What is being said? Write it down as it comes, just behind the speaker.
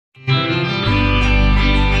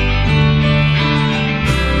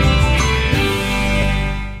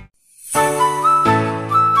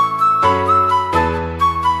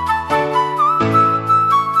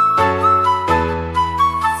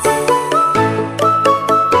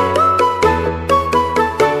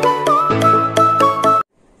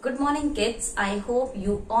kids, I hope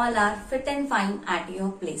you all are fit and fine at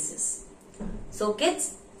your places. So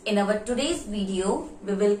kids, in our today's video,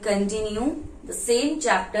 we will continue the same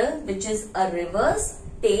chapter, which is a river's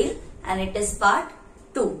tale, and it is part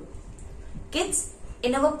 2. Kids,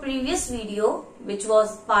 in our previous video, which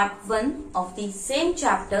was part 1 of the same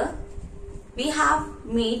chapter, we have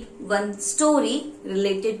made one story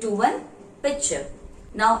related to one picture.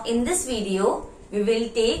 Now in this video, we will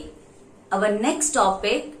take our next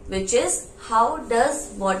topic, which is how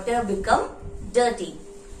does water become dirty.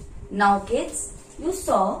 Now kids, you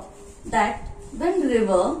saw that when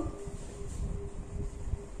river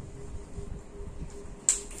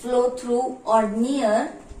flow through or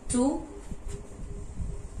near to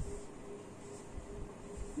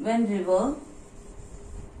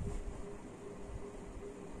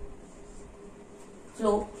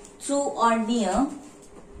flow through or near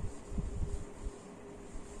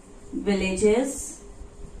villages,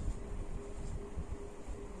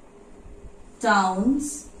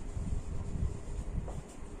 towns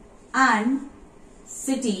and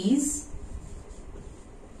cities.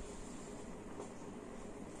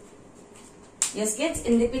 Yes kids,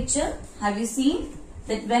 in the picture, have you seen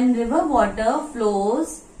that when river water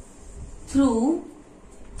flows through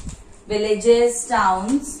villages,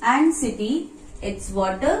 towns and city, its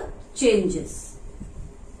water changes.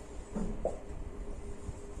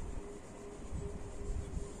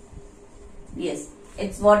 Yes,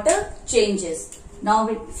 its water changes. Now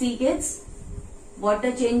see kids,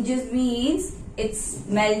 water changes means its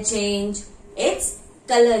smell change, its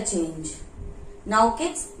color change. Now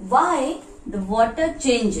kids, why the water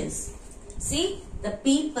changes? See, the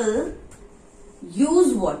people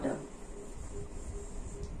use water.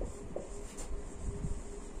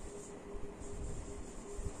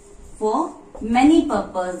 For many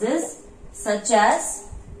purposes such as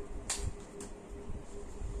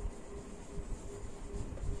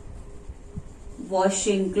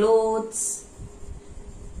washing clothes,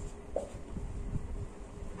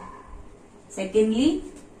 secondly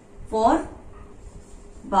for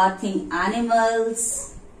bathing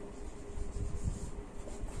animals,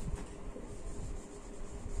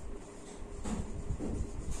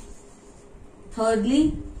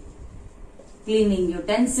 thirdly cleaning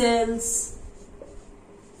utensils.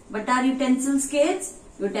 What are utensils kids?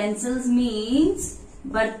 Utensils means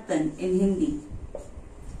bartan in Hindi.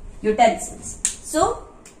 Utensils. So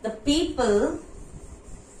the people,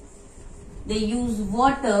 they use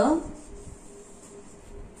water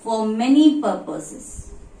for many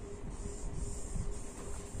purposes,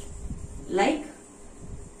 like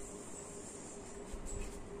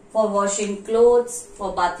for washing clothes,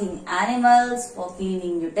 for bathing animals, for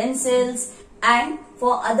cleaning utensils and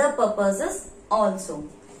for other purposes also.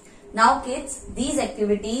 Now kids, these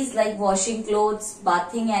activities like washing clothes,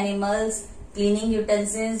 bathing animals, cleaning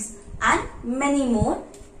utensils and many more,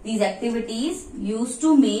 these activities used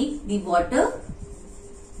to make the water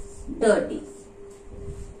dirty.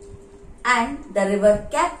 And the river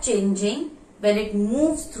kept changing when it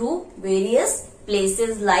moves through various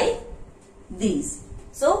places like these.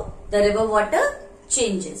 So the river water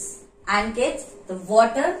changes. And kids, the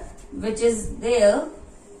water which is there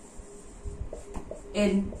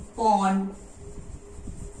in pond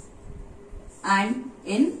and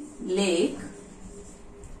in lake,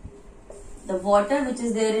 the water which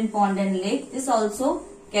is there in pond and lake, this also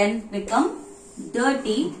can become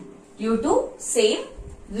dirty due to same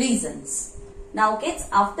reasons. Now kids,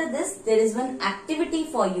 after this there is one activity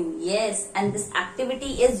for you. Yes, and this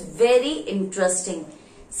activity is very interesting.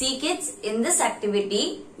 See kids, in this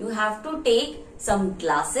activity you have to take some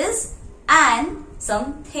glasses and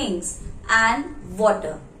some things and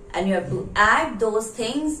water, and you have to add those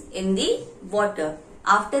things in the water.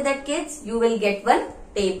 After that kids, you will get one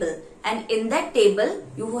table, and in that table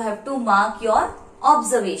you have to mark your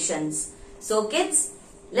observations. So kids,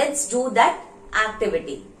 let's do that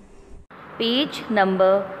activity. Page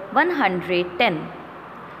number 110.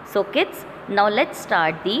 So kids, now let's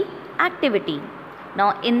start the activity.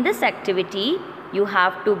 Now in this activity, you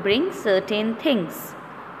have to bring certain things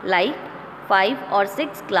like 5 or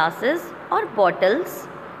 6 glasses or bottles.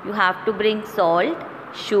 You have to bring salt,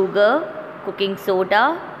 sugar, cooking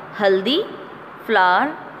soda, haldi,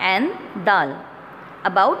 flour and dal,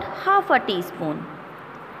 about half a teaspoon,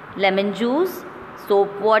 lemon juice,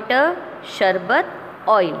 soap water, sharbat,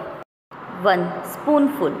 oil, 1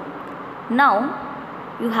 spoonful.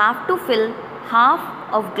 Now you have to fill half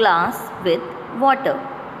of glass with water,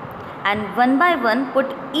 and one by one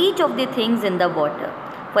put each of the things in the water.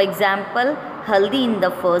 For example, haldi in the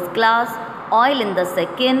first glass, oil in the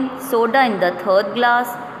second, soda in the third glass,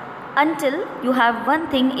 until you have one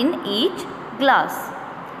thing in each glass.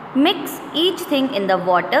 Mix each thing in the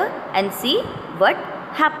water and see what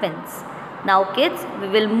happens. Now kids, we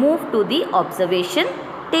will move to the observation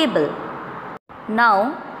table.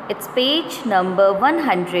 Now it's page number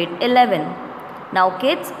 111. Now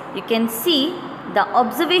kids, you can see the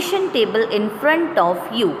observation table in front of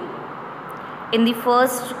you. In the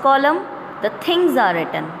first column, the things are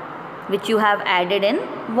written which you have added in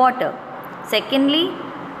water. Secondly,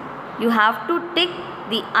 you have to tick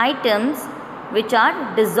the items which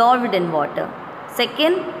are dissolved in water.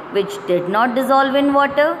 Second, which did not dissolve in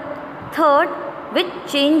water. Third, which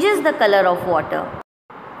changes the color of water.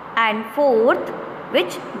 And fourth,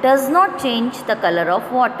 which does not change the color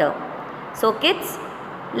of water. So kids,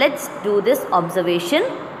 let's do this observation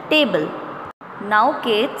table. Now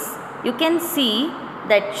kids, you can see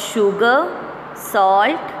that sugar,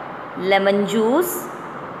 salt, lemon juice,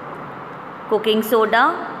 cooking soda,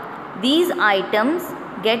 these items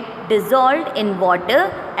get dissolved in water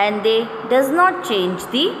and they does not change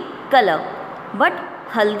the color. But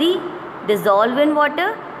haldi dissolve in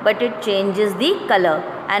water but it changes the color.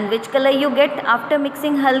 And which color you get after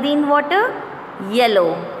mixing haldi in water? Yellow.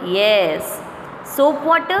 Yes. Soap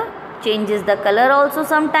water changes the color also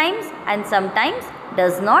sometimes and sometimes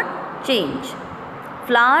does not change.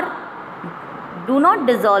 Flour do not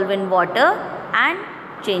dissolve in water and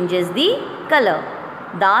changes the color.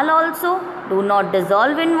 Dal also do not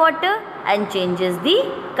dissolve in water and changes the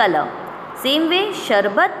color. Same way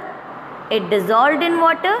sharbat, it dissolved in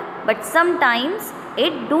water but sometimes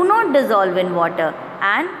it do not dissolve in water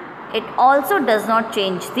and it also does not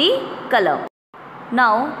change the color.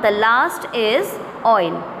 Now the last is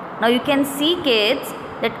oil. Now you can see kids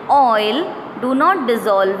that oil do not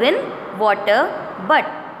dissolve in water but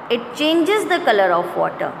it changes the color of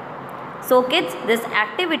water. So kids, this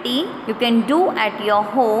activity you can do at your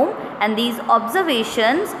home and these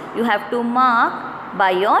observations you have to mark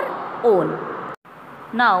by your own.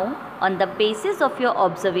 Now on the basis of your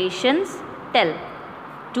observations, tell,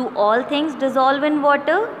 do all things dissolve in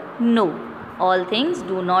water? No, all things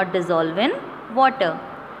do not dissolve in water.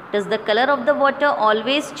 Does the color of the water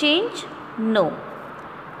always change? No.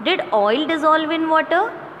 Did oil dissolve in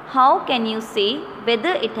water? How can you say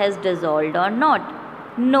whether it has dissolved or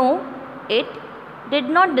not? No, it did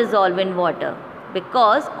not dissolve in water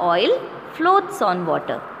because oil floats on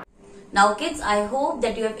water. Now kids, I hope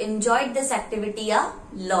that you have enjoyed this activity a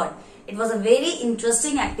lot. It was a very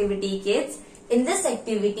interesting activity kids. In this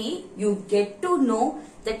activity, you get to know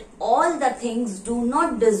that all the things do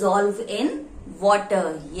not dissolve in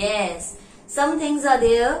water. Yes, some things are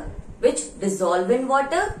there which dissolve in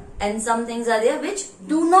water and some things are there which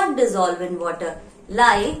do not dissolve in water.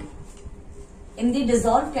 Like in the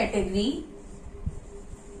dissolved category,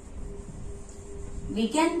 we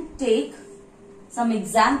can take some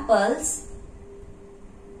examples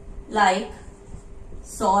like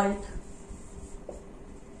salt,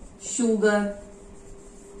 sugar,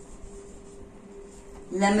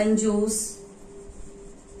 lemon juice,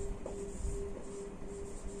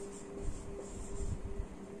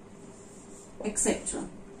 etc.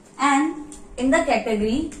 And in the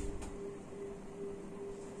category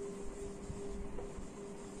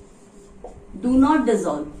do not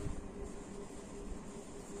dissolve,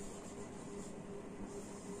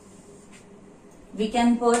 we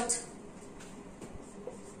can put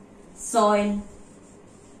soil,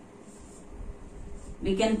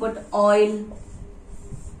 we can put oil,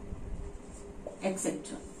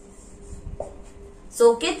 etc.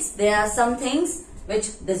 So kids, there are some things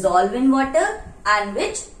which dissolve in water and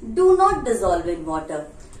which do not dissolve in water.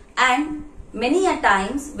 And many a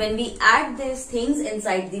times when we add these things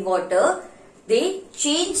inside the water, they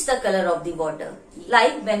change the color of the water.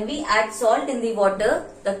 Like when we add salt in the water,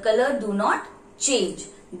 the color do not change.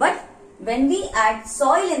 But when we add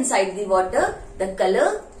soil inside the water, the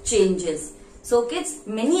color changes. So kids,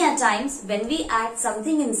 many a times when we add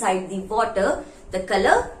something inside the water, the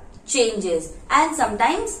color changes and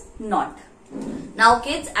sometimes not. Now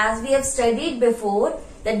kids, as we have studied before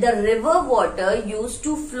that the river water used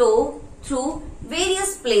to flow through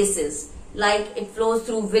various places, like it flows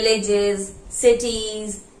through villages,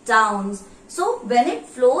 cities, towns. So when it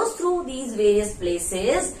flows through these various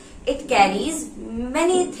places, it carries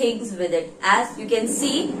many things with it. As you can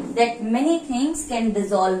see that many things can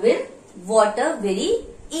dissolve in water very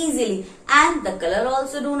easily and the color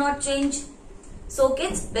also do not change. So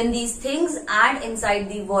kids, when these things add inside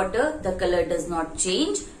the water, the color does not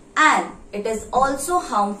change and it is also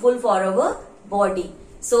harmful for our body.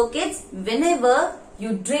 So kids, whenever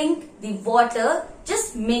you drink the water,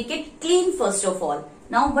 just make it clean first of all.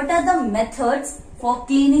 Now what are the methods for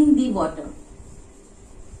cleaning the water?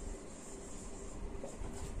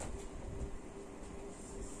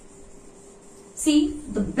 See,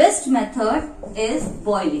 the best method is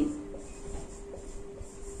boiling.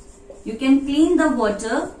 You can clean the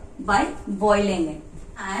water by boiling it,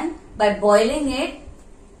 and by boiling it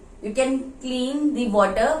you can clean the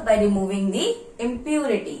water by removing the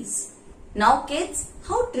impurities. Now kids,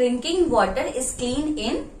 how drinking water is clean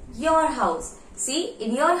in your house? See,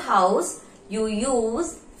 in your house you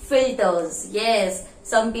use filters. Yes,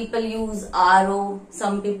 some people use RO,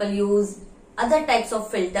 some people use other types of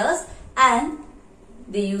filters, and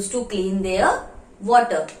they used to clean their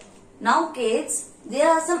water. Now kids, there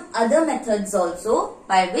are some other methods also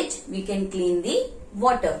by which we can clean the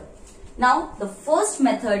water. Now the first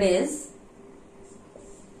method is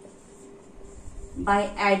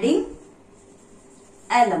by adding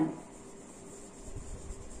alum.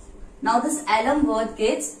 Now this alum word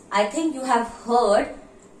kids, I think you have heard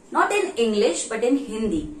not in English but in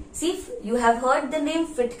Hindi. See, you have heard the name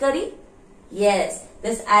fitkari? Yes,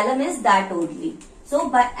 this alum is that only. So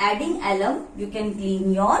by adding alum you can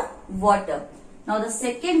clean your water. Now the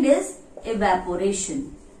second is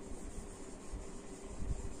evaporation.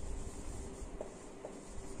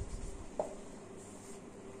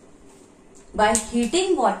 By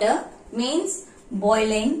heating water means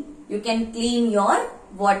boiling, you can clean your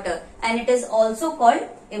water, and it is also called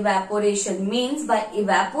evaporation, means by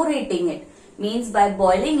evaporating it, means by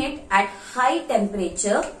boiling it at high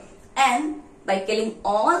temperature, and by killing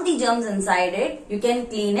all the germs inside it, you can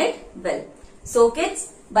clean it well. So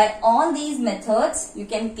kids, by all these methods, you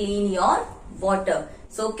can clean your water.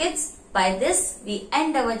 So kids, by this we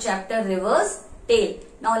end our chapter Rivers Tale.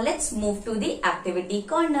 Now let's move to the activity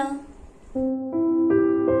corner.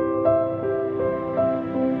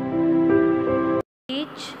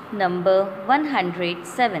 Page number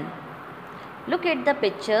 107. Look at the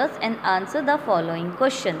pictures and answer the following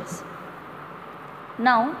questions.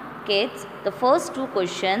 Now kids, the first two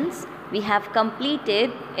questions we have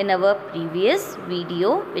completed in our previous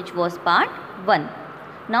video, which was part 1.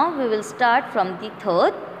 Now we will start from the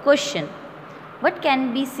third question. What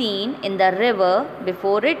can be seen in the river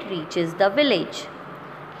before it reaches the village?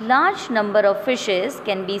 Large number of fishes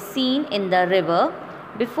can be seen in the river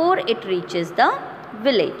before it reaches the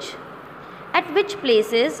village. At which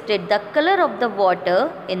places did the color of the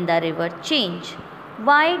water in the river change?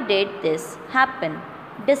 Why did this happen?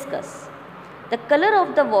 Discuss. The color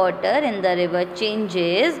of the water in the river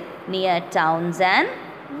changes near towns and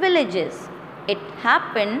villages. It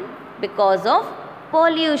happened because of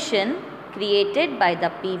pollution created by the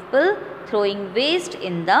people throwing waste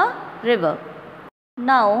in the river.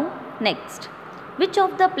 Now, next. Which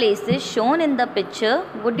of the places shown in the picture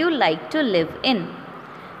would you like to live in?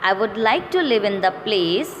 I would like to live in the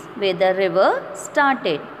place where the river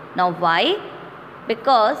started. Now, why?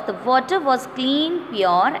 Because the water was clean,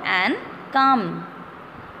 pure and calm.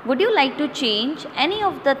 Would you like to change any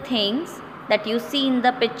of the things that you see in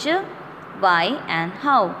the picture? Why and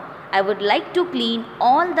how? I would like to clean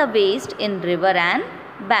all the waste in river and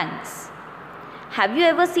banks. Have you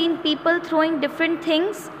ever seen people throwing different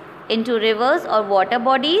things into rivers or water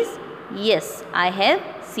bodies? Yes, I have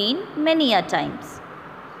seen many a times.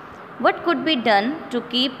 What could be done to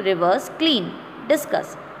keep rivers clean?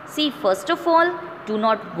 Discuss. See, first of all, do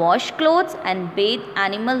not wash clothes and bathe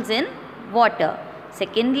animals in water.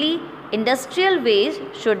 Secondly, industrial waste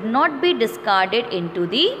should not be discarded into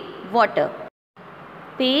the water.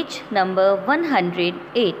 Page number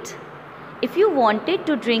 108. If you wanted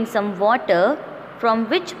to drink some water, from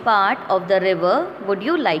which part of the river would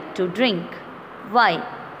you like to drink? Why?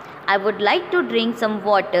 I would like to drink some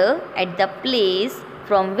water at the place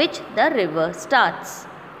from which the river starts,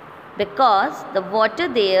 because the water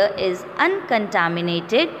there is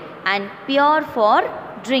uncontaminated and pure for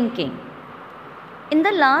drinking. In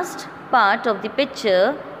the last part of the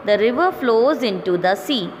picture, the river flows into the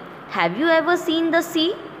sea. Have you ever seen the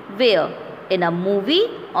sea? Where? In a movie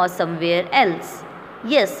or somewhere else?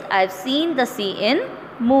 Yes, I have seen the sea in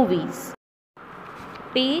movies.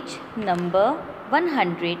 Page number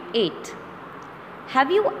 108. Have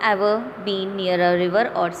you ever been near a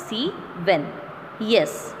river or sea? When?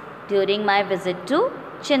 Yes, during my visit to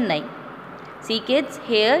Chennai. See kids,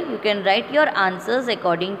 here you can write your answers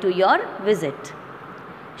according to your visit.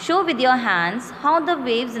 Show with your hands how the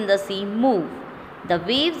waves in the sea move. The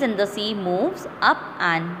waves in the sea moves up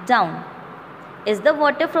and down. Is the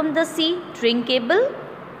water from the sea drinkable?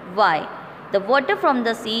 Why? The water from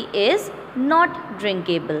the sea is not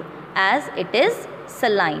drinkable as it is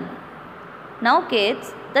saline. Now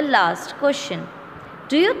kids, the last question.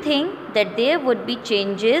 Do you think that there would be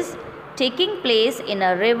changes taking place in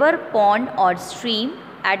a river, pond or stream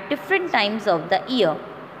at different times of the year.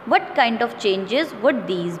 What kind of changes would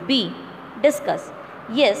these be? Discuss.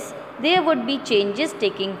 Yes, there would be changes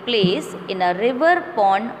taking place in a river,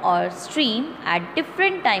 pond or stream at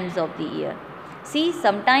different times of the year. See,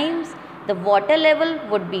 sometimes the water level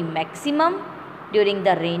would be maximum during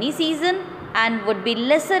the rainy season and would be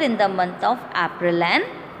lesser in the month of April and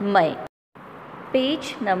May.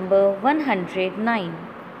 Page number 109.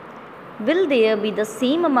 Will there be the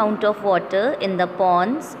same amount of water in the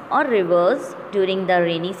ponds or rivers during the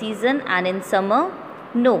rainy season and in summer?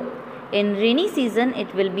 No. In rainy season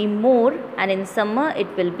it will be more and in summer it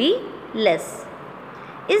will be less.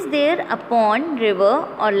 Is there a pond, river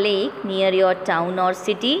or lake near your town or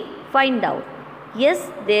city? Find out.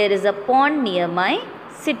 Yes, there is a pond near my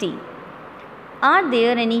city. Are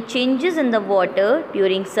there any changes in the water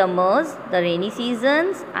during summers, the rainy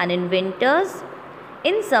seasons and in winters?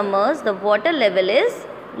 In summers, the water level is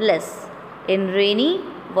less. In rainy,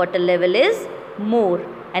 water level is more.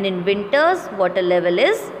 And in winters, water level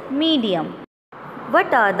is medium.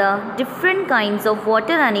 What are the different kinds of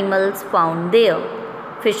water animals found there?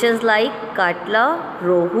 Fishes like katla,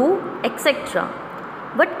 rohu, etc.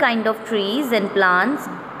 What kind of trees and plants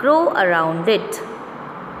grow around it?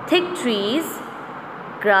 Thick trees,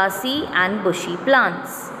 grassy and bushy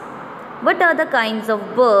plants. What are the kinds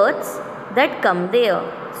of birds that come there?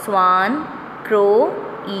 Swan, crow,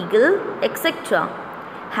 eagle, etc.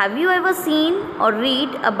 Have you ever seen or read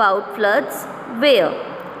about floods? Where?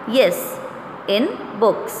 Yes, in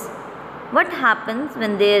books. What happens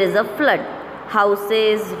when there is a flood?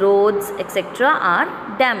 Houses, roads, etc.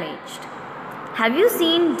 are damaged. Have you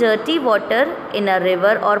seen dirty water in a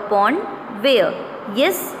river or pond? Where?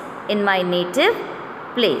 Yes, in my native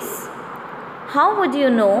place. How would you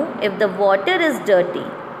know if the water is dirty?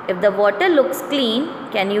 If the water looks clean,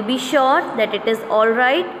 can you be sure that it is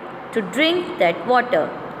alright to drink that water?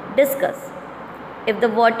 Discuss. If the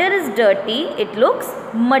water is dirty, it looks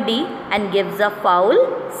muddy and gives a foul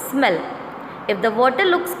smell. If the water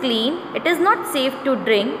looks clean, it is not safe to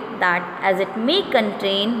drink that as it may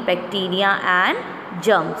contain bacteria and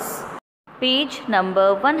germs. Page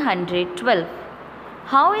number 112.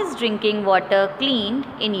 How is drinking water cleaned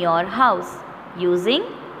in your house? Using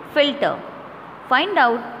filter. Find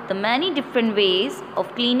out the many different ways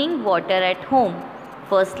of cleaning water at home.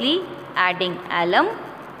 Firstly, adding alum.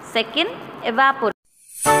 Second,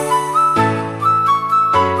 evaporation.